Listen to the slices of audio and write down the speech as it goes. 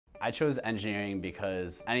I chose engineering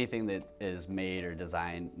because anything that is made or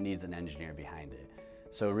designed needs an engineer behind it.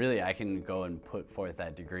 So really I can go and put forth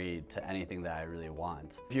that degree to anything that I really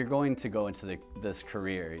want. If you're going to go into this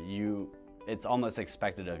career, it's almost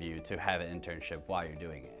expected of you to have an internship while you're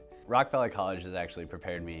doing it. Rock Valley College has actually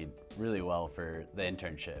prepared me really well for the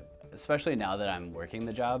internship. Especially now that I'm working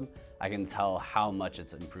the job, I can tell how much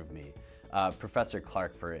it's improved me. Professor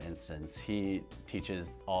Clark, for instance, he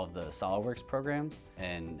teaches all of the SolidWorks programs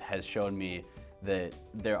and has shown me that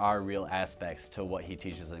there are real aspects to what he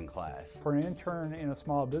teaches in class. For an intern in a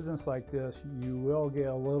small business like this, you will get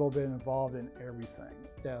a little bit involved in everything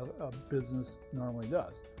that a business normally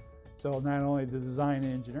does. So not only the design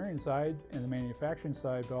and engineering side and the manufacturing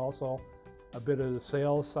side, but also a bit of the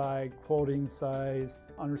sales side, quoting side,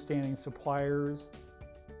 understanding suppliers.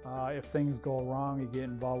 If things go wrong, you get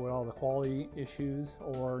involved with all the quality issues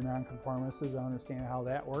or non-conformances and understand how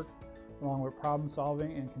that works, along with problem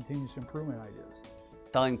solving and continuous improvement ideas.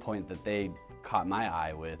 The selling point that they caught my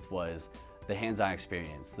eye with was the hands-on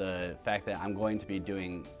experience, the fact that I'm going to be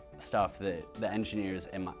doing stuff that the engineers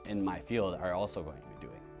in my field are also going to be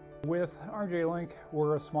doing. With RJ Link,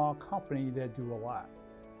 we're a small company that do a lot.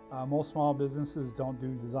 Most small businesses don't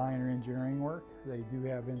do design or engineering work. They do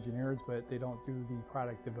have engineers, but they don't do the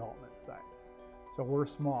product development side. So we're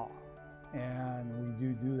small, and we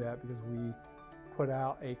do that because we put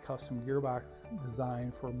out a custom gearbox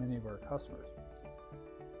design for many of our customers.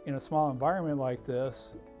 In a small environment like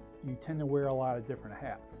this, you tend to wear a lot of different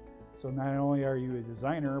hats. So not only are you a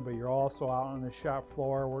designer, but you're also out on the shop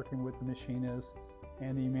floor working with the machinists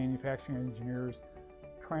and the manufacturing engineers,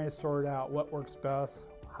 trying to sort out what works best,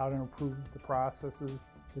 how to improve the processes,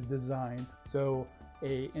 the designs. So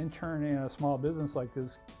an intern in a small business like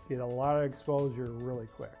this get a lot of exposure really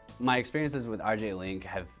quick. My experiences with RJ Link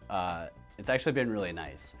have, it's actually been really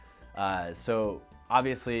nice. So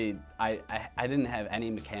obviously I didn't have any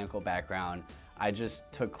mechanical background. I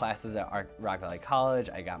just took classes at Rock Valley College,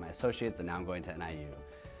 I got my associates, and now I'm going to NIU.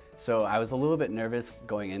 So I was a little bit nervous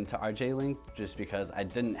going into RJ Link just because I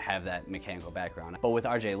didn't have that mechanical background. But with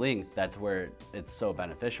RJ Link, that's where it's so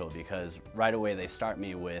beneficial because right away they start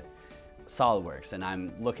me with SolidWorks and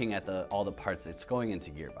I'm looking at all the parts that's going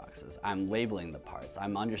into gearboxes. I'm labeling the parts.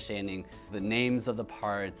 I'm understanding the names of the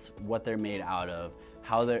parts, what they're made out of,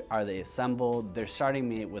 how are they assembled. They're starting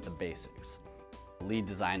me with the basics. Lead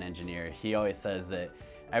design engineer, he always says that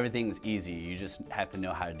everything's easy, you just have to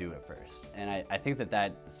know how to do it first. And I think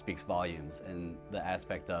that speaks volumes in the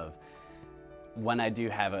aspect of when I do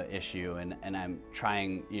have an issue and I'm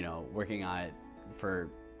trying, working on it for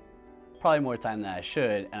probably more time than I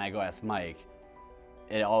should, and I go ask Mike,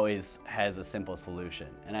 it always has a simple solution.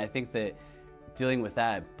 And I think that dealing with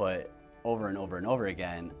that, but over and over and over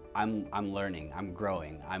again, I'm learning, I'm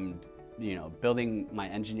growing, I'm building my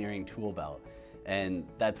engineering tool belt. And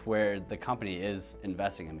that's where the company is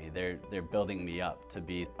investing in me. They're building me up to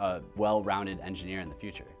be a well-rounded engineer in the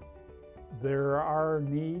future. There are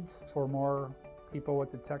needs for more people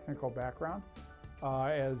with the technical background.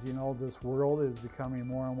 As you know, this world is becoming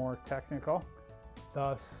more and more technical.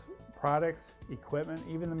 Thus, products, equipment,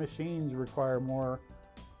 even the machines require more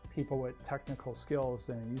people with technical skills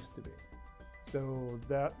than it used to be. So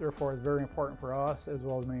that, therefore, is very important for us, as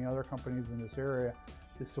well as many other companies in this area,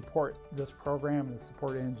 to support this program and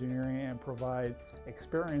support engineering and provide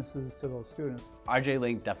experiences to those students. RJ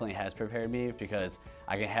Link definitely has prepared me because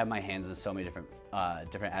I can have my hands in so many different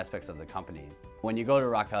aspects of the company. When you go to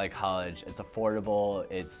Rock Valley College, it's affordable,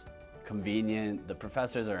 it's convenient, the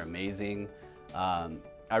professors are amazing.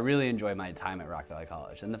 I really enjoy my time at Rock Valley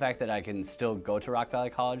College, and the fact that I can still go to Rock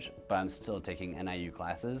Valley College, but I'm still taking NIU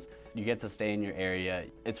classes. You get to stay in your area.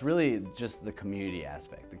 It's really just the community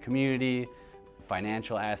aspect. The community,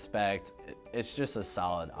 financial aspect, it's just a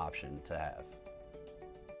solid option to have.